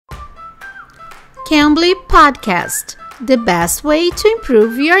Cambly Podcast, the best way to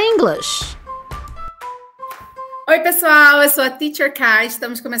improve your English. Oi pessoal, eu sou a Teacher Kai,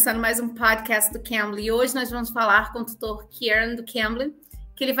 estamos começando mais um podcast do Cambly e hoje nós vamos falar com o tutor Kieran do Cambly,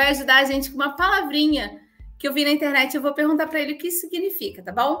 que ele vai ajudar a gente com uma palavrinha que eu vi na internet e eu vou perguntar para ele o que isso significa,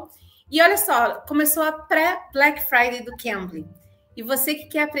 tá bom? E olha só, começou a pré-Black Friday do Cambly. E você que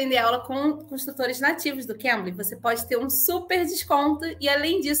quer aprender aula com os tutores nativos do Cambly, você pode ter um super desconto e,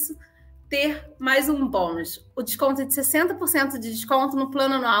 além disso, ter mais um bônus. O desconto é de 60% de desconto no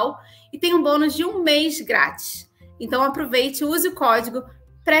plano anual e tem um bônus de um mês grátis. Então, aproveite, use o código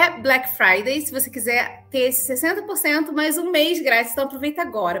pré-Black Friday, se você quiser ter esse 60% mais um mês grátis. Então, aproveita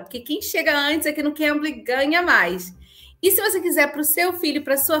agora, porque quem chega antes aqui no Cambly ganha mais. E se você quiser para o seu filho,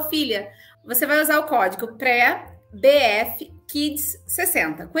 para sua filha, você vai usar o código Kids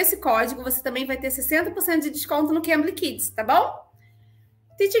 60. Com esse código, você também vai ter 60% de desconto no Cambly Kids, tá bom?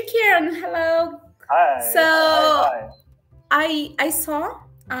 Teacher Kieran, hello. Hi. So, hi. I saw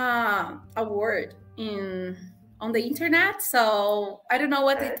a word on the internet, so I don't know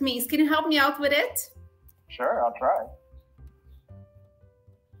what it means. Can you help me out with it? Sure, I'll try.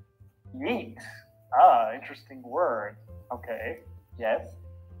 YEET. Interesting word. Okay, yes.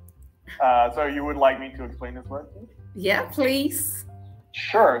 So you would like me to explain this word? Yeah, please.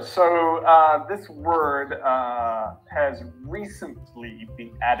 Sure. So this word has recently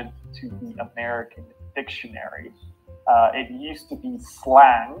been added to the American dictionary. It used to be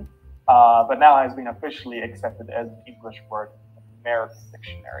slang, but now has been officially accepted as an English word in the American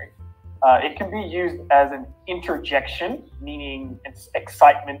dictionary. It can be used as an interjection, meaning it's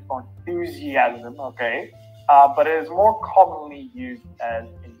excitement or enthusiasm, okay? But it is more commonly used as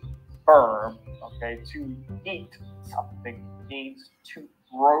a verb, okay? To eat something means to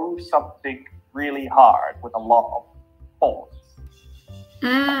throw something really hard with a lot of force.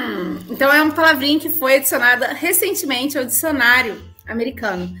 Então é uma palavrinha que foi adicionada recentemente ao dicionário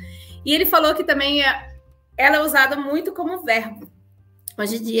americano. E ele falou que também ela é usada muito como verbo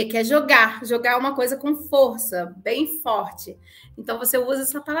hoje em dia, que é jogar uma coisa com força, bem forte. Então você usa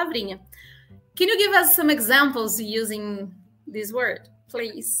essa palavrinha. Can you give us some examples using this word,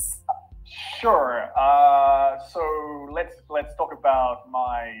 please? Sure. So let's talk about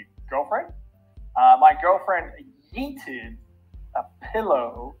my girlfriend. My girlfriend yeeted a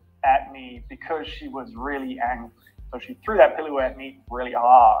pillow at me because she was really angry. So she threw that pillow at me really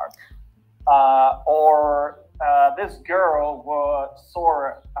hard. Or this girl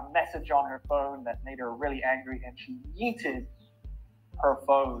saw a message on her phone that made her really angry, and she yeeted her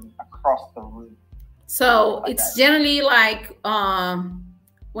phone across the room. So like it's that. generally like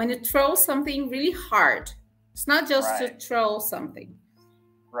when you throw something really hard. It's not just to throw something.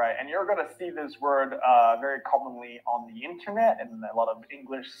 Right, and you're going to see this word very commonly on the internet and in a lot of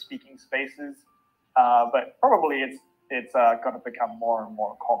English-speaking spaces, but probably it's going to become more and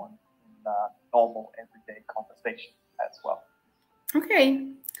more common in normal, everyday conversation as well.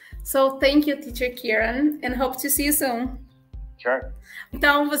 Okay, so thank you, Teacher Kieran, and hope to see you soon. Sure.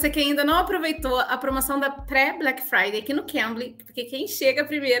 Então, você que ainda não aproveitou a promoção da pré-Black Friday aqui no Cambly, porque quem chega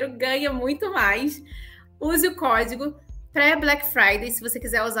primeiro ganha muito mais, use o código pré-Black Friday se você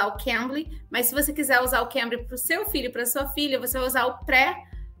quiser usar o Cambly, mas se você quiser usar o Cambly para o seu filho, para sua filha, você vai usar o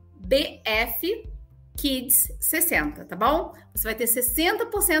Kids 60, tá bom? Você vai ter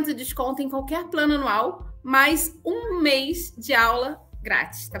 60% de desconto em qualquer plano anual, mais um mês de aula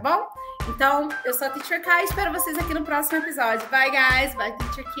grátis, tá bom? Então, eu sou a Teacher Kai, espero vocês aqui no próximo episódio. Bye, guys. Bye,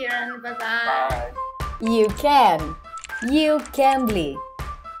 Teacher Kieran. Bye, bye. Bye. You can. You Cambly.